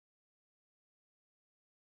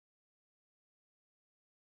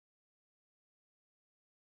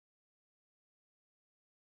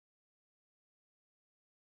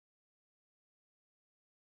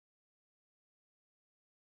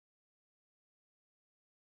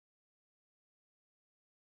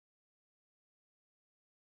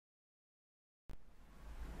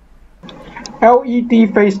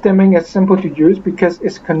LED phase dimming is simple to use because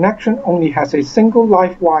its connection only has a single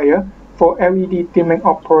live wire for LED dimming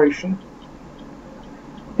operation.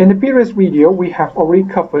 In the previous video, we have already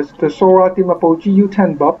covered the SORAA Dimmable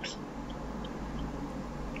GU10 bulbs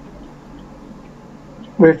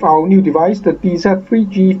with our new device, the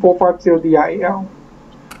DIMEZE3G450DIAL.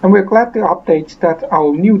 And we're glad to update that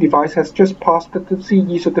our new device has just passed the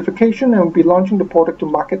CE certification and will be launching the product to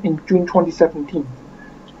market in June 2017.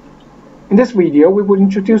 In this video, we will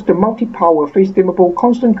introduce the multi-power phase dimmable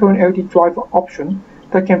constant current LED driver option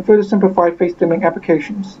that can further simplify phase dimming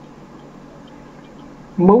applications.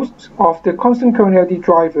 Most of the constant current LED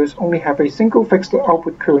drivers only have a single fixed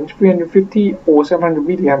output current, 350 or 700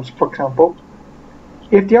 milliamps, for example.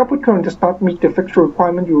 If the output current does not meet the fixture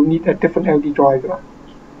requirement, you will need a different LED driver.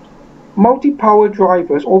 Multi-power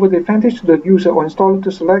drivers offer the advantage to the user or installer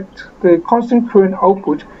to select the constant current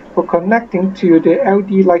output for connecting to the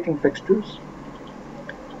LED lighting fixtures.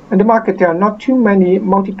 In the market, there are not too many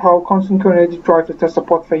multi-power constant current LED drivers that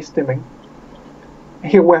support phase dimming.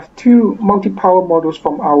 Here we have two multi-power models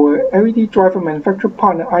from our LED driver manufacturer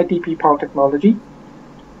partner IDP Power Technology.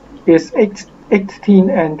 It's 18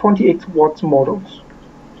 and 28 watts models.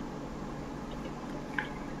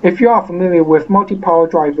 If you are familiar with multi-power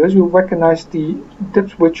drivers, you'll recognize the dip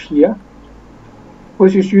switch here,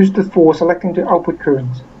 which is used for selecting the output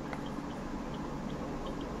current.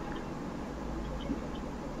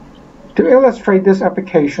 To illustrate this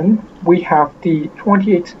application, we have the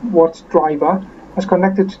 28 watts driver as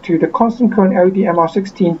connected to the constant current LED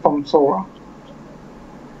MR16 from SORAA.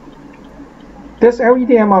 This LED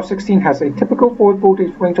MR16 has a typical forward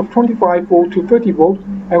voltage range of 25 volt to 30 volt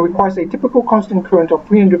and requires a typical constant current of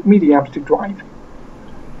 300 milliamps to drive.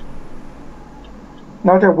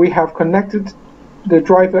 Now that we have connected the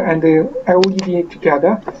driver and the LED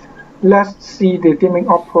together, let's see the dimming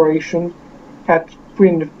operation at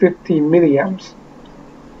 350 milliamps.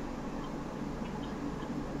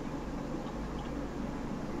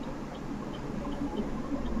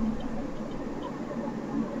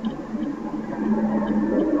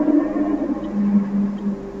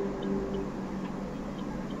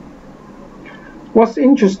 What's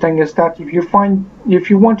interesting is that if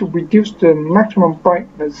you want to reduce the maximum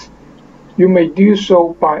brightness, you may do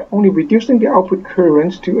so by only reducing the output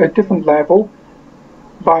current to a different level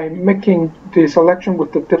by making the selection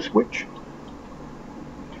with the dip switch.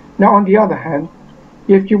 Now on the other hand,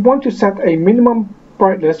 if you want to set a minimum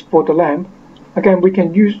brightness for the lamp, again we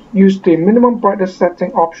can use the minimum brightness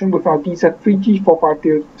setting option with our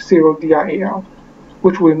DIMEZE3G450DIAL,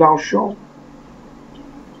 which we'll now show.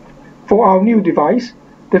 For our new device,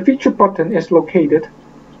 the feature button is located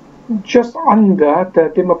just under the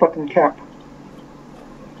dimmer button cap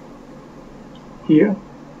here.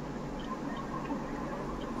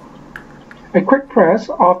 A quick press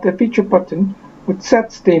of the feature button would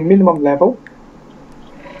set the minimum level.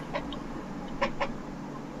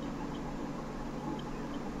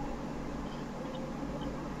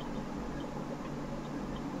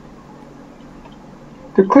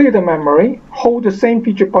 To clear the memory, hold the same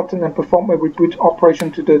feature button and perform a reboot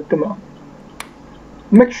operation to the dimmer.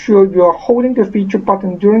 Make sure you are holding the feature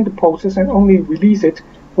button during the process and only release it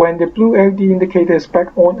when the blue LED indicator is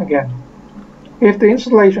back on again. If the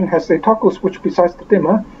installation has a toggle switch besides the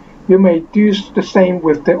dimmer, you may do the same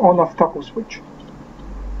with the on-off toggle switch.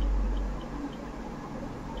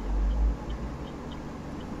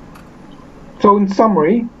 So in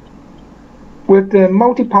summary, with the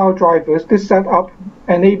multi-power drivers, this setup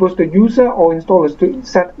enables the user or installers to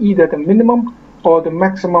set either the minimum or the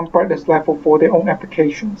maximum brightness level for their own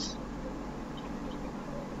applications.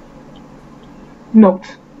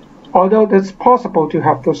 Note, although it's possible to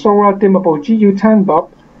have the SORAA Dimmable GU10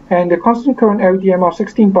 bulb and the constant current LED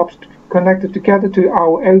MR16 bulbs connected together to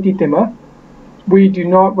our LED dimmer, we do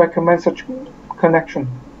not recommend such connection.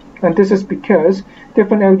 And this is because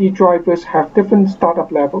different LED drivers have different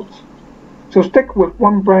startup levels. So stick with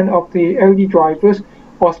one brand of the LED drivers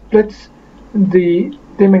or split the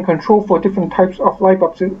dimming control for different types of light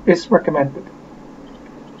bulbs is recommended.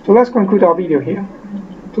 So let's conclude our video here.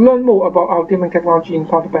 To learn more about our dimming technology and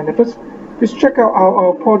product benefits, please check out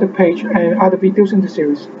our product page and other videos in the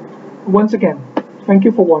series. Once again, thank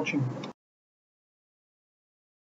you for watching.